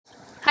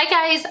Hi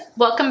guys,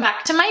 welcome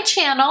back to my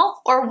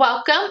channel, or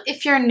welcome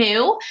if you're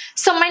new.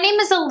 So my name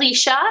is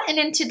Alicia, and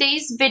in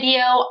today's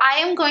video I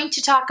am going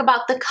to talk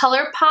about the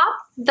ColourPop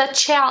The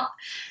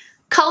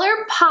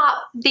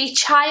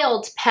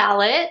Child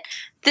palette.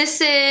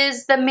 This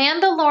is the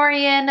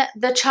Mandalorian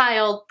The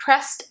Child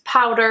Pressed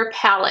Powder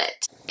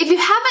palette. If you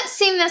haven't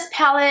seen this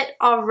palette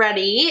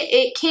already,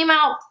 it came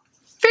out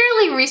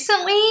fairly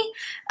recently.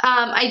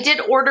 I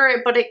did order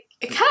it, but it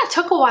kind of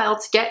took a while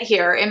to get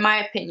here, in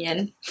my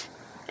opinion.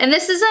 And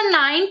this is a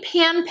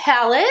 9-pan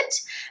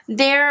palette.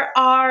 There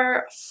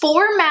are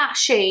 4 matte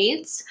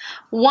shades.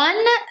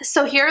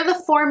 So here are the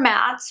 4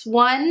 mattes.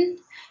 1,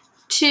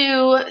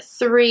 2,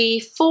 3,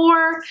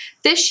 4.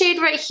 This shade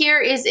right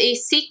here is a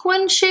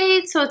sequin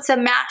shade, so it's a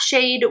matte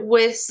shade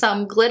with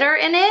some glitter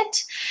in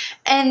it.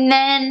 And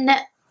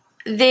then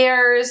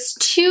there's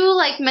 2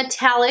 like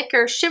metallic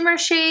or shimmer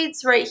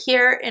shades right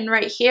here and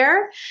right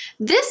here.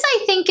 This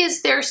I think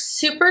is their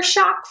Super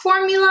Shock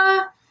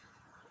formula.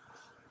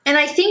 And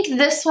I think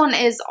this one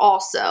is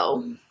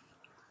also.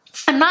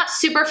 I'm not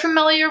super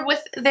familiar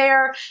with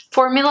their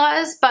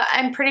formulas, but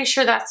I'm pretty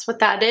sure that's what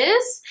that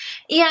is.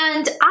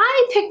 And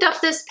I picked up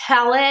this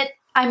palette,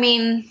 I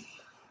mean,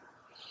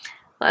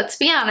 let's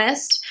be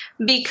honest,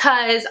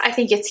 because I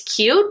think it's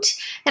cute.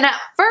 And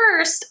at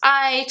first,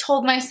 I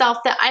told myself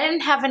that I didn't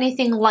have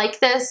anything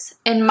like this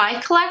in my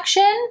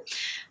collection.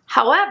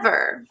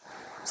 However,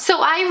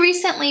 so I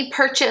recently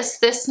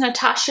purchased this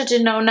Natasha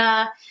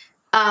Denona,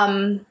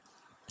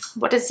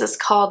 what is this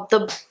called?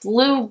 The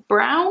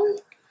blue-brown?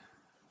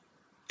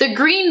 The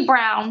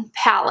green-brown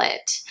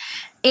palette.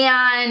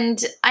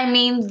 And I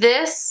mean,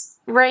 this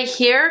right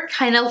here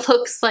kind of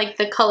looks like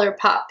the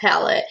ColourPop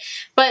palette.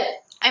 But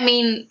I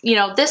mean, you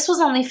know, this was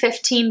only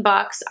 15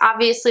 bucks.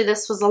 Obviously,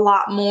 this was a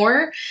lot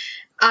more.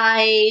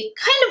 I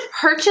kind of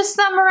purchased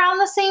them around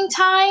the same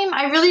time.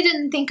 I really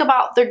didn't think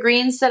about the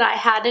greens that I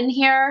had in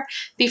here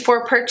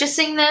before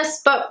purchasing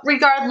this. But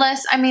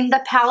regardless, I mean,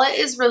 the palette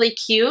is really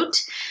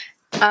cute.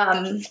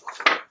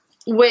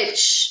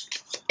 Which,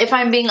 if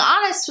I'm being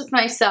honest with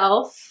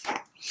myself,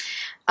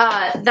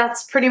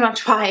 that's pretty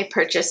much why I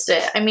purchased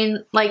it. I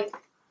mean, like,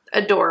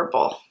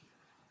 adorable.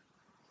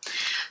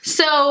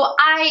 So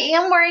I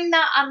am wearing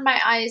that on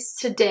my eyes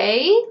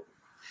today,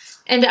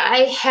 and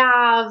I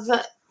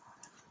have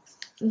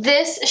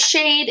this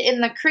shade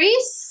in the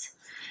crease,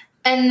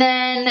 and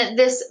then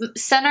this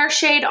center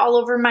shade all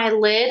over my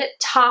lid,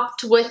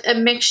 topped with a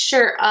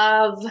mixture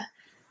of,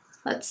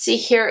 let's see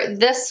here,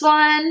 this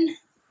one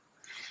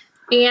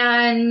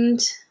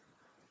and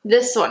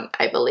this one,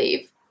 I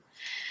believe.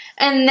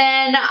 And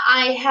then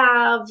I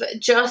have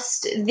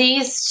just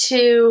these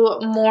 2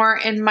 more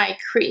in my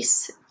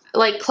crease,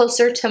 like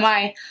closer to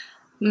my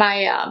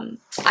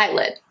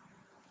eyelid.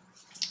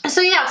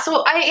 So yeah,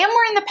 so I am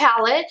wearing the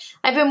palette.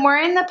 I've been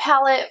wearing the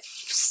palette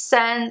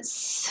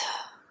since,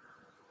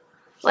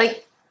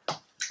 like,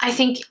 I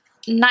think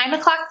 9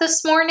 o'clock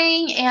this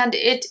morning, and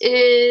it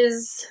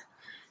is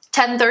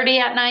 10:30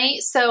 at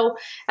night, so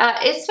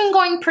it's been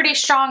going pretty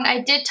strong. I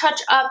did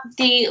touch up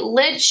the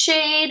lid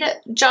shade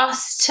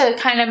just to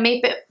kind of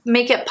make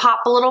it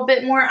pop a little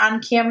bit more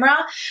on camera,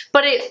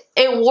 but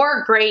it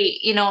wore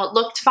great. You know, it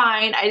looked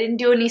fine. I didn't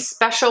do any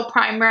special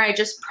primer. I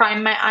just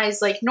primed my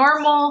eyes like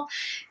normal.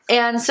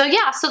 And so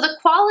yeah, so the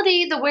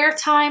quality, the wear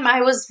time, I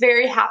was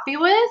very happy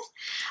with.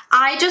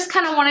 I just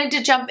kind of wanted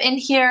to jump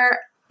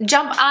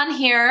on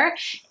here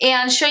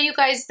and show you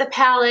guys the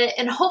palette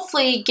and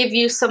hopefully give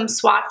you some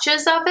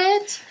swatches of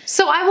it.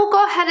 So I will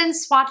go ahead and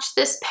swatch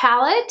this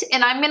palette,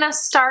 and I'm going to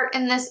start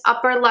in this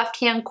upper left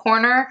hand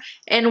corner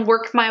and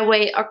work my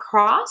way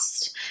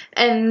across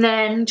and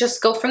then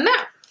just go from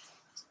there.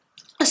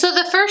 So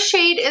the first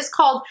shade is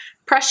called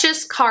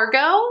Precious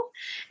Cargo,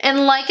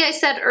 and like I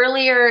said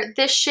earlier,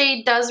 this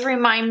shade does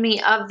remind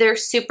me of their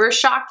Super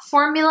Shock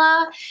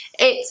formula.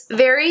 It's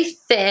very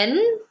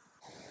thin.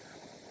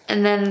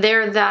 And then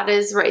there, that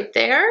is right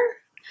there.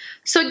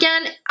 So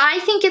again, I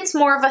think it's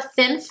more of a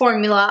thin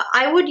formula.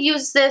 I would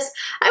use this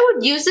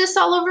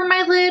all over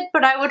my lid,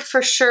 but I would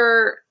for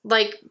sure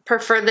like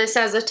prefer this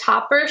as a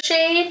topper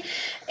shade.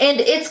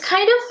 And it's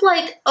kind of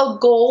like a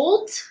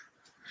gold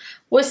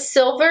with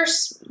silver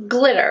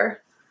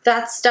glitter.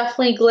 That's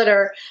definitely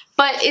glitter,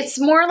 but it's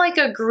more like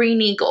a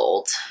greeny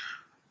gold.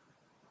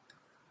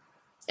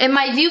 In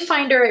my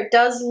viewfinder, it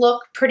does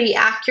look pretty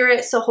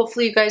accurate, so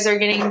hopefully you guys are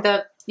getting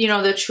the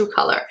true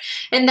color.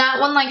 And that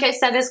one, like I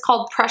said, is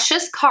called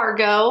Precious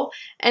Cargo.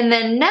 And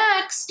then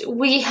next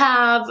we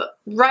have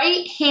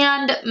Right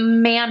Hand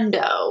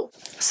Mando.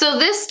 So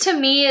this to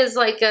me is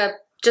like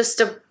just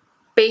a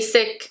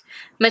basic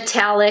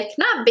metallic,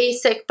 not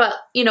basic, but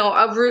you know,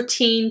 a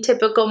routine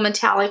typical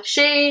metallic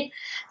shade.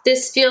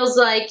 This feels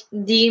like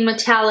the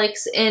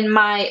metallics in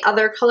my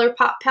other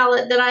ColourPop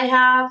palette that I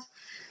have.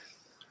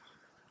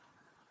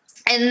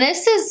 And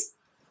this is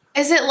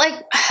it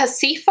like a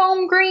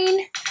seafoam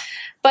green?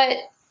 But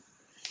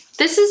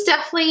this is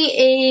definitely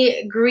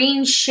a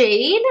green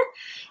shade.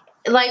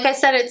 Like I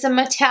said, it's a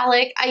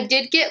metallic. I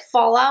did get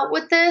fallout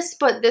with this,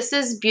 but this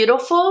is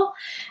beautiful.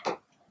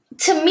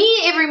 to me,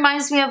 it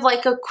reminds me of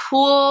like a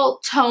cool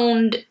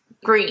toned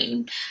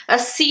green, a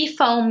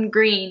seafoam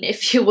green,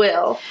 if you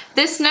will.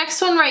 This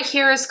next one right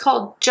here is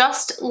called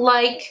Just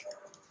Like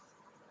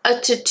a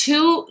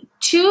Toonie.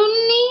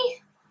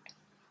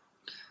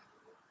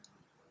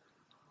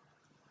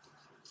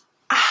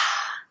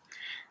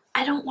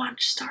 I don't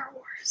watch Star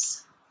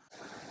Wars.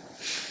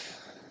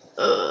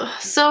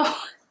 So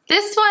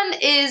this one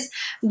is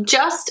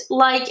Just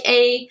Like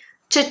a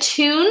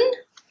Tatoon.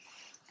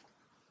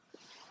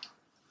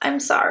 I'm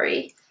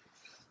sorry.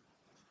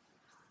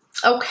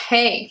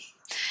 Okay.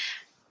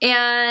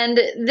 And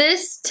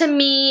this to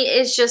me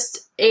is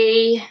just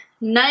a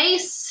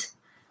nice,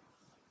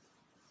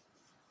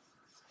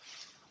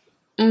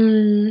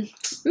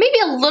 maybe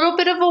a little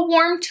bit of a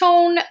warm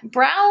tone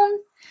brown.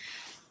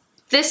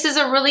 This is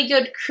a really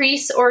good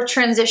crease or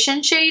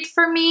transition shade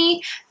for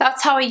me.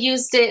 That's how I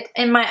used it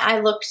in my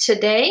eye look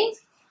today.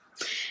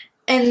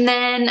 And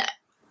then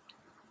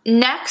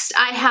next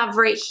I have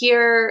right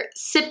here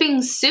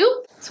Sipping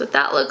Soup. That's what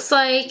that looks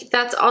like.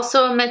 That's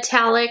also a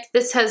metallic.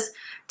 This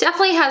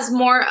definitely has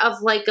more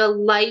of like a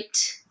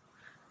light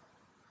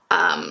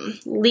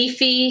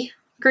leafy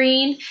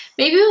green,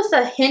 maybe with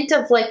a hint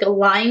of like a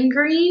lime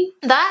green.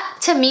 That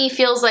to me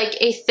feels like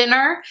a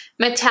thinner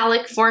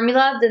metallic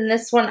formula than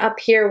this one up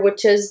here,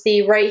 which is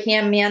the Right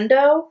Hand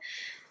Mando.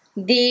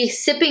 The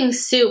Sipping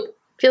Soup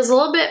feels a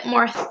little bit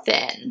more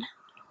thin.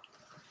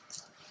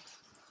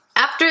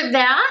 After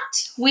that,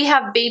 we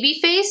have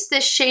Babyface,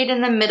 this shade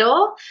in the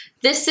middle.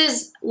 This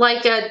is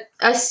like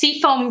a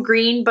seafoam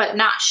green, but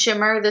not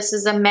shimmer. This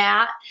is a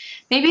matte,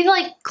 maybe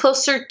like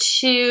closer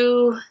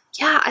to,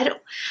 yeah,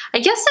 I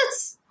guess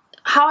that's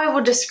how I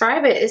would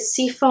describe it, is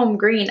seafoam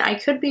green. I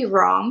could be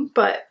wrong,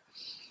 but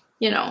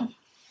you know.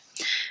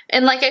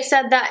 And like I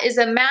said, that is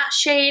a matte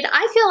shade.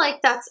 I feel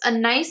like that's a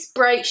nice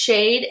bright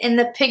shade, and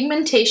the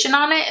pigmentation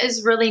on it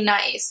is really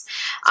nice.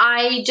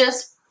 I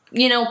just,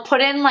 you know,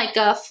 put in like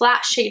a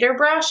flat shader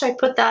brush. I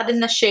put that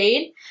in the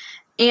shade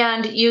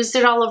and used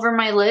it all over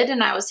my lid,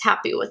 and I was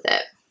happy with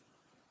it.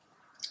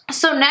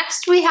 So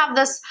next we have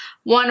this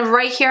one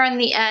right here in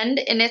the end,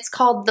 and it's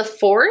called The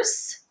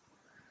Force.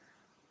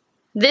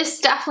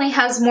 This definitely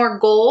has more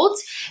gold,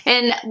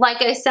 and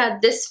like I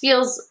said, this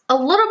feels a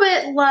little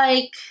bit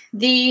like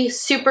the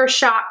Super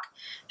Shock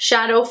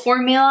Shadow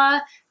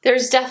formula.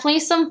 There's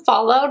definitely some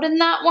fallout in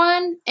that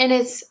one, and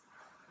it's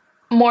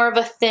more of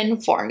a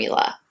thin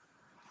formula.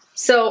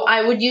 So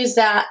I would use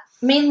that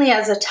mainly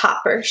as a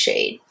topper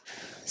shade.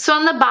 So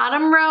on the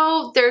bottom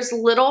row, there's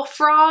Little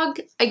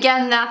Frog.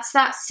 Again, that's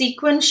that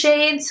sequin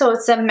shade, so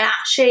it's a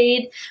matte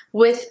shade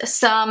with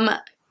some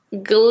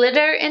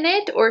glitter in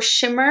it, or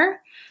shimmer.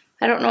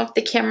 I don't know if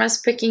the camera's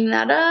picking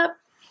that up.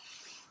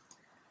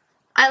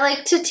 I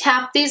like to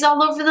tap these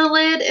all over the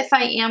lid if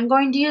I am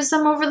going to use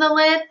them over the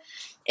lid.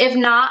 If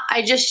not,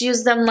 I just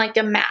use them like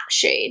a matte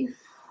shade.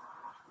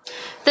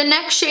 The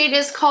next shade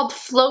is called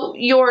Float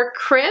Your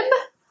Crib.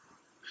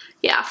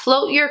 Yeah,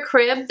 Float Your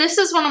Crib. This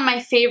is one of my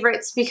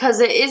favorites because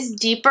it is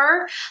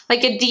deeper,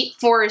 like a deep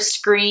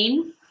forest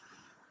green.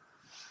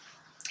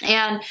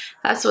 And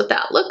that's what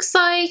that looks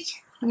like.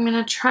 I'm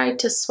gonna try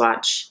to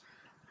swatch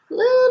a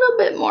little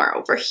bit more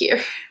over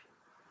here.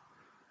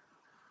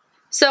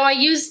 So I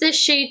use this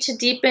shade to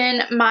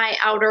deepen my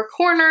outer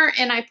corner,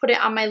 and I put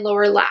it on my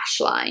lower lash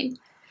line.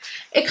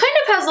 It kind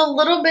of has a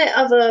little bit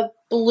of a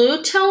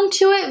blue tone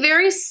to it,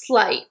 very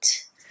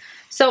slight.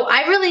 So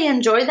I really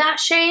enjoy that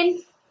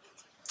shade.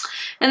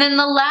 And then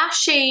the last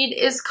shade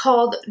is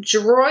called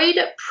Droid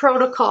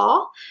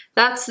Protocol.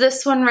 That's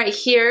this one right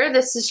here.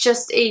 This is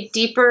just a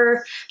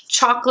deeper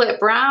chocolate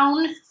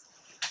brown.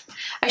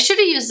 I should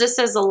have used this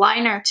as a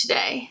liner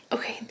today.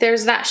 Okay,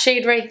 there's that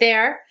shade right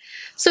there.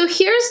 So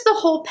here's the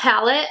whole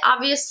palette.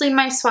 Obviously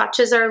my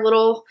swatches are a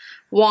little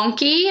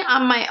wonky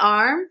on my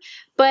arm,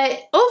 but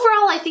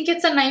overall I think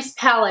it's a nice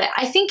palette.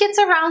 I think it's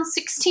around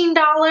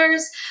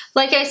 $16.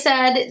 Like I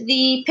said,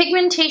 the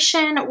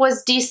pigmentation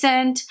was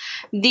decent.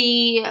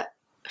 The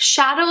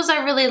shadows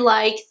I really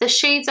like, the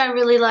shades I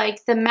really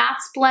like, the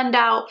mattes blend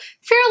out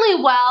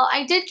fairly well.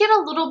 I did get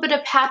a little bit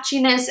of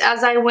patchiness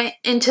as I went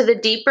into the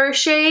deeper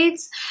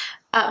shades,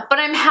 but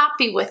I'm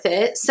happy with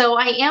it. So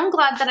I am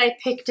glad that I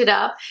picked it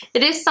up.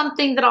 It is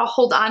something that I'll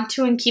hold on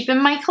to and keep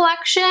in my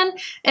collection.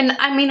 And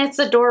I mean, it's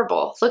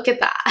adorable. Look at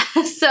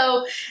that.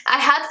 So I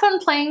had fun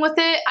playing with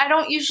it. I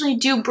don't usually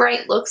do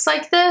bright looks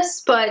like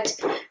this, but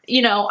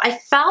you know, I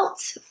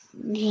felt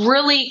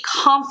really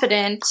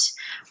confident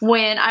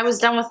when I was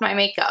done with my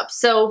makeup.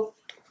 So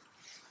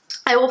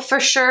I will for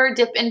sure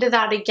dip into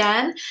that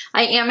again.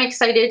 I am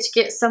excited to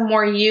get some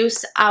more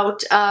use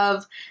out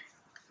of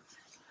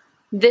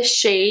this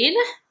shade.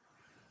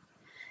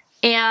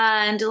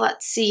 And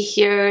let's see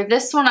here,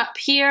 this one up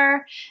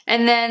here,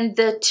 and then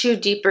the two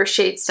deeper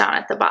shades down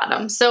at the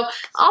bottom. So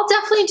I'll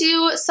definitely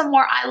do some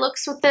more eye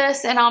looks with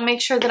this, and I'll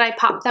make sure that I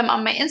pop them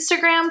on my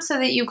Instagram so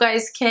that you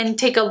guys can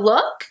take a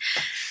look.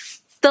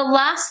 The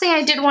last thing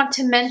I did want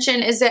to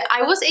mention is that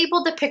I was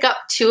able to pick up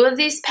 2 of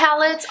these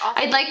palettes.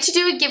 I'd like to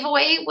do a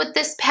giveaway with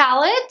this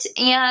palette,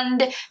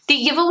 and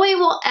the giveaway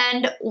will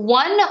end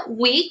 1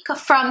 week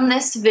from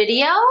this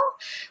video.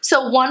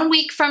 So 1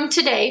 week from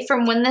today,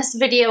 from when this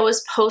video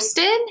is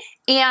posted,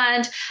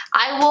 and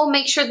I will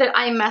make sure that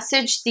I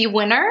message the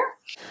winner.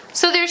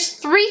 So there's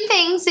 3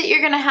 things that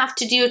you're gonna have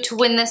to do to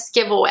win this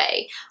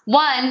giveaway.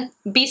 1,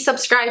 be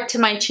subscribed to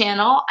my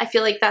channel. I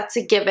feel like that's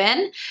a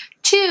given.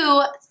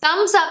 2,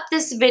 thumbs up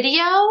this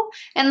video.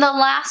 And the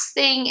last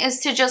thing is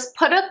to just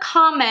put a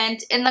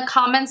comment in the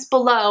comments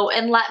below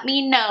and let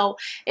me know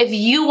if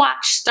you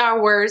watch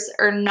Star Wars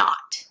or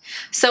not.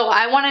 So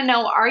I wanna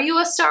know, are you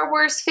a Star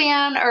Wars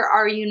fan or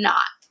are you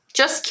not?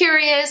 Just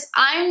curious.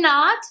 I'm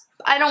not.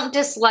 I don't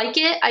dislike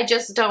it. I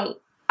just don't,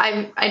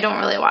 I don't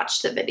really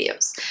watch the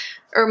videos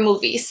or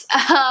movies.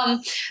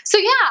 So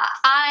yeah,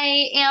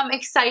 I am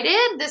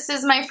excited. This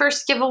is my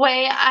first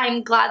giveaway.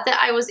 I'm glad that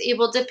I was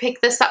able to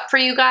pick this up for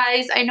you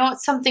guys. I know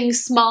it's something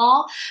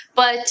small,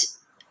 but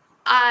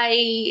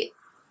I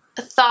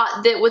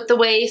thought that with the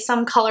way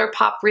some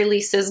ColourPop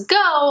releases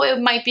go, it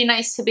might be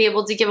nice to be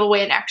able to give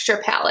away an extra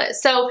palette.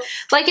 So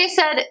like I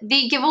said,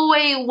 the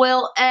giveaway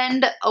will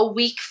end a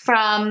week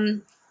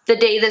from the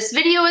day this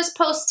video is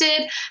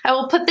posted. I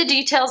will put the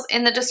details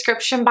in the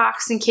description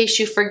box in case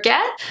you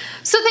forget.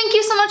 So thank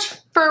you so much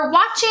for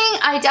watching.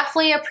 I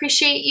definitely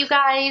appreciate you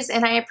guys,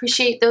 and I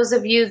appreciate those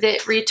of you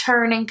that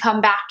return and come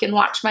back and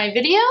watch my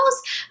videos.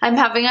 I'm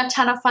having a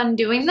ton of fun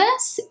doing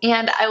this,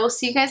 and I will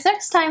see you guys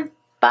next time.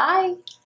 Bye!